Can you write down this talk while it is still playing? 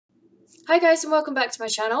Hi guys and welcome back to my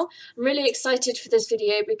channel. I'm really excited for this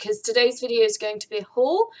video because today's video is going to be a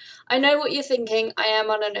haul. I know what you're thinking, I am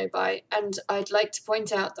on a no-buy, and I'd like to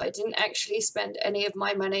point out that I didn't actually spend any of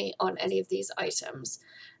my money on any of these items.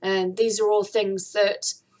 And these are all things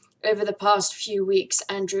that over the past few weeks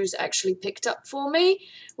Andrew's actually picked up for me,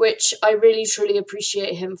 which I really truly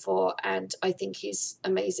appreciate him for, and I think he's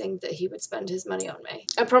amazing that he would spend his money on me.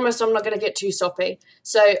 I promise I'm not going to get too soppy,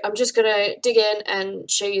 so I'm just going to dig in and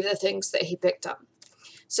show you the things that he picked up.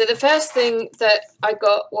 So the first thing that I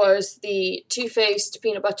got was the Too Faced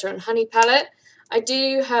Peanut Butter and Honey palette. I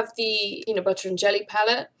do have the Peanut Butter and Jelly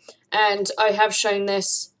palette, and I have shown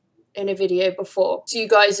this in a video before, so you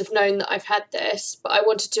guys have known that I've had this, but I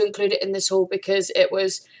wanted to include it in this haul because it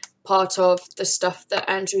was part of the stuff that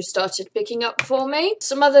Andrew started picking up for me.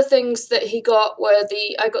 Some other things that he got were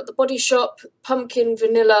I got the Body Shop pumpkin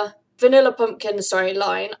vanilla pumpkin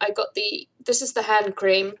line. I got this is the hand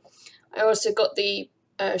cream. I also got the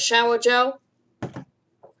shower gel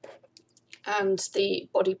and the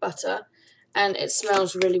body butter, and it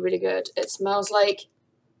smells really, really good. It smells like,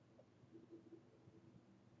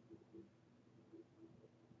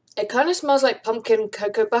 it kind of smells like pumpkin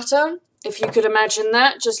cocoa butter, if you could imagine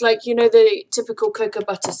that. Just like, you know, the typical cocoa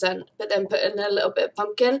butter scent, but then put in a little bit of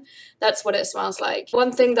pumpkin. That's what it smells like.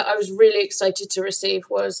 One thing that I was really excited to receive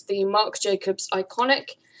was the Marc Jacobs Iconic.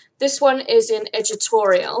 This one is in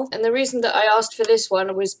editorial, and the reason that I asked for this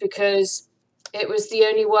one was because it was the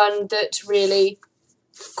only one that really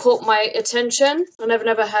caught my attention, and I've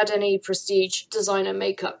never had any prestige designer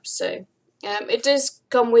makeup, so it does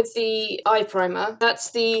come with the eye primer. That's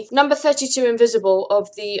the number 32 Invisible of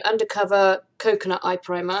the Undercover Coconut Eye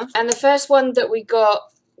Primer. And the first one that we got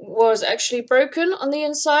was actually broken on the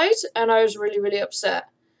inside, and I was really, really upset.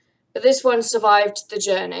 But this one survived the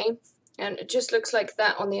journey, and it just looks like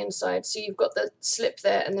that on the inside. So you've got the slip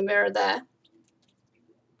there and the mirror there.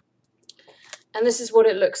 And this is what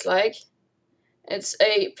it looks like. It's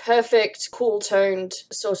a perfect, cool-toned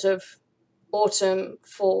sort of autumn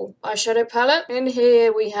fall eyeshadow palette. In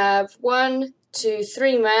here we have 1, 2,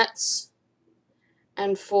 3 mattes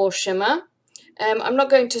and 4 shimmer. I'm not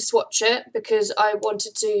going to swatch it because I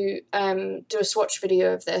wanted to do a swatch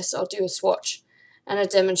video of this. I'll do a swatch and a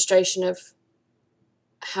demonstration of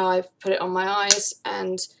how I've put it on my eyes,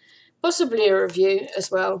 and possibly a review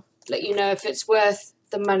as well. Let you know if it's worth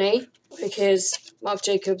the money, because Marc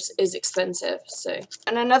Jacobs is expensive. So,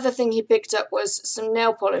 and another thing he picked up was some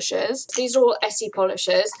nail polishes. These are all Essie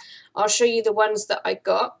polishes. I'll show you the ones that I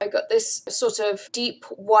got. I got this sort of deep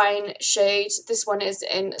wine shade. This one is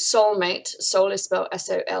in Soulmate. Soul is spelled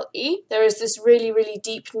S-O-L-E. There is this really, really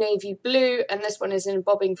deep navy blue, and this one is in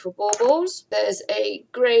Bobbing for Baubles. There's a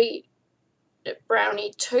grey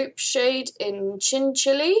brownie taupe shade in Chin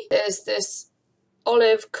Chili. There's this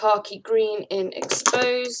olive khaki green in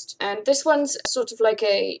Exposed, and this one's sort of like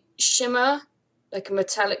a shimmer, like a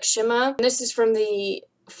metallic shimmer. And this is from the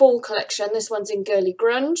fall collection. This one's in Girly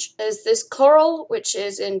Grunge. There's this coral, which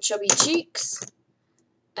is in Chubby Cheeks,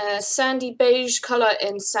 a sandy beige colour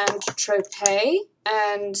in Sand Tropez,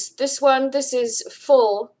 and this is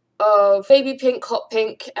full of baby pink, hot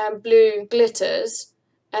pink and blue glitters,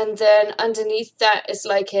 and then underneath that is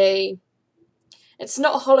like it's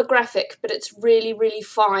not holographic, but it's really, really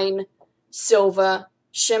fine silver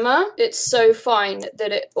shimmer. It's so fine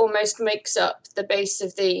that it almost makes up the base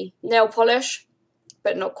of the nail polish,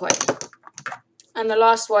 but not quite. And the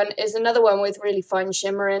last one is another one with really fine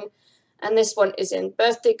shimmer in, and this one is in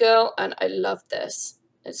Birthday Girl, and I love this.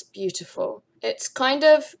 It's beautiful. It's kind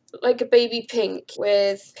of like a baby pink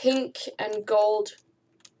with pink and gold,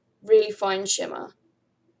 really fine shimmer.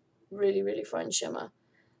 Really, really fine shimmer.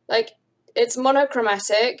 Like, it's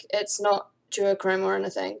monochromatic, it's not duochrome or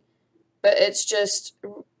anything, but it's just,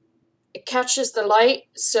 it catches the light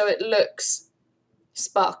so it looks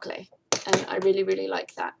sparkly, and I really, really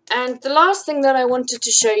like that. And the last thing that I wanted to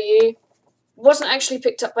show you wasn't actually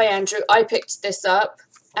picked up by Andrew. I picked this up,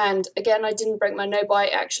 and again, I didn't break my no-buy,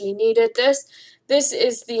 I actually needed this. This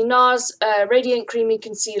is the NARS Radiant Creamy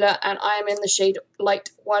Concealer, and I am in the shade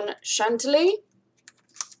Light 1 Chantilly.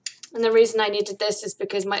 And the reason I needed this is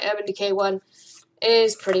because my Urban Decay one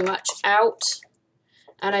is pretty much out,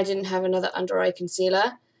 and I didn't have another under eye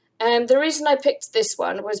concealer. And the reason I picked this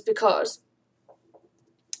one was because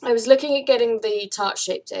I was looking at getting the Tarte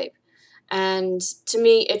Shape Tape, and to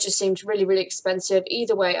me it just seemed really, really expensive.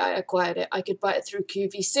 Either way I acquired it. I could buy it through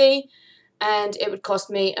QVC and it would cost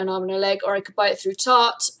me an arm and a leg, or I could buy it through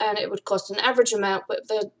Tarte and it would cost an average amount, but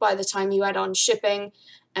by the time you add on shipping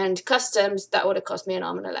and customs, that would have cost me an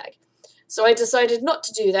arm and a leg. So I decided not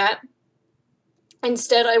to do that,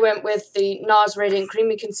 Instead, I went with the NARS Radiant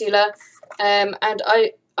Creamy Concealer, and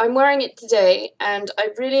I'm wearing it today, and I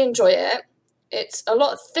really enjoy it. It's a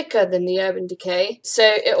lot thicker than the Urban Decay, so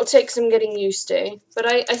it will take some getting used to, but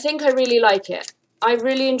I think I really like it. I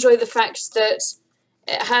really enjoy the fact that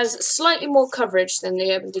it has slightly more coverage than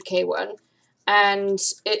the Urban Decay one, and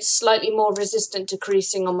it's slightly more resistant to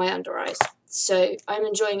creasing on my under eyes, so I'm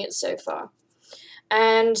enjoying it so far.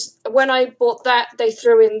 And when I bought that, they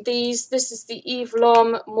threw in these. This is the Eve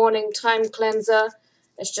Lom Morning Time Cleanser.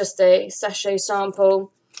 It's just a sachet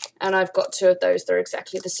sample, and I've got 2 of those. They're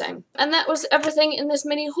exactly the same. And that was everything in this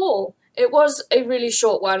mini haul. It was a really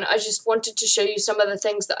short one. I just wanted to show you some of the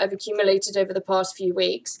things that I've accumulated over the past few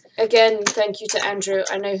weeks. Again, thank you to Andrew.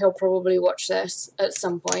 I know he'll probably watch this at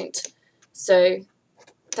some point. So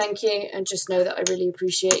thank you, and just know that I really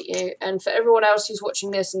appreciate you. And for everyone else who's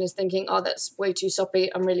watching this and is thinking, oh, that's way too soppy,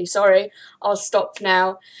 I'm really sorry. I'll stop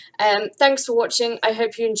now. Thanks for watching. I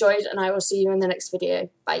hope you enjoyed, and I will see you in the next video.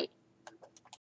 Bye.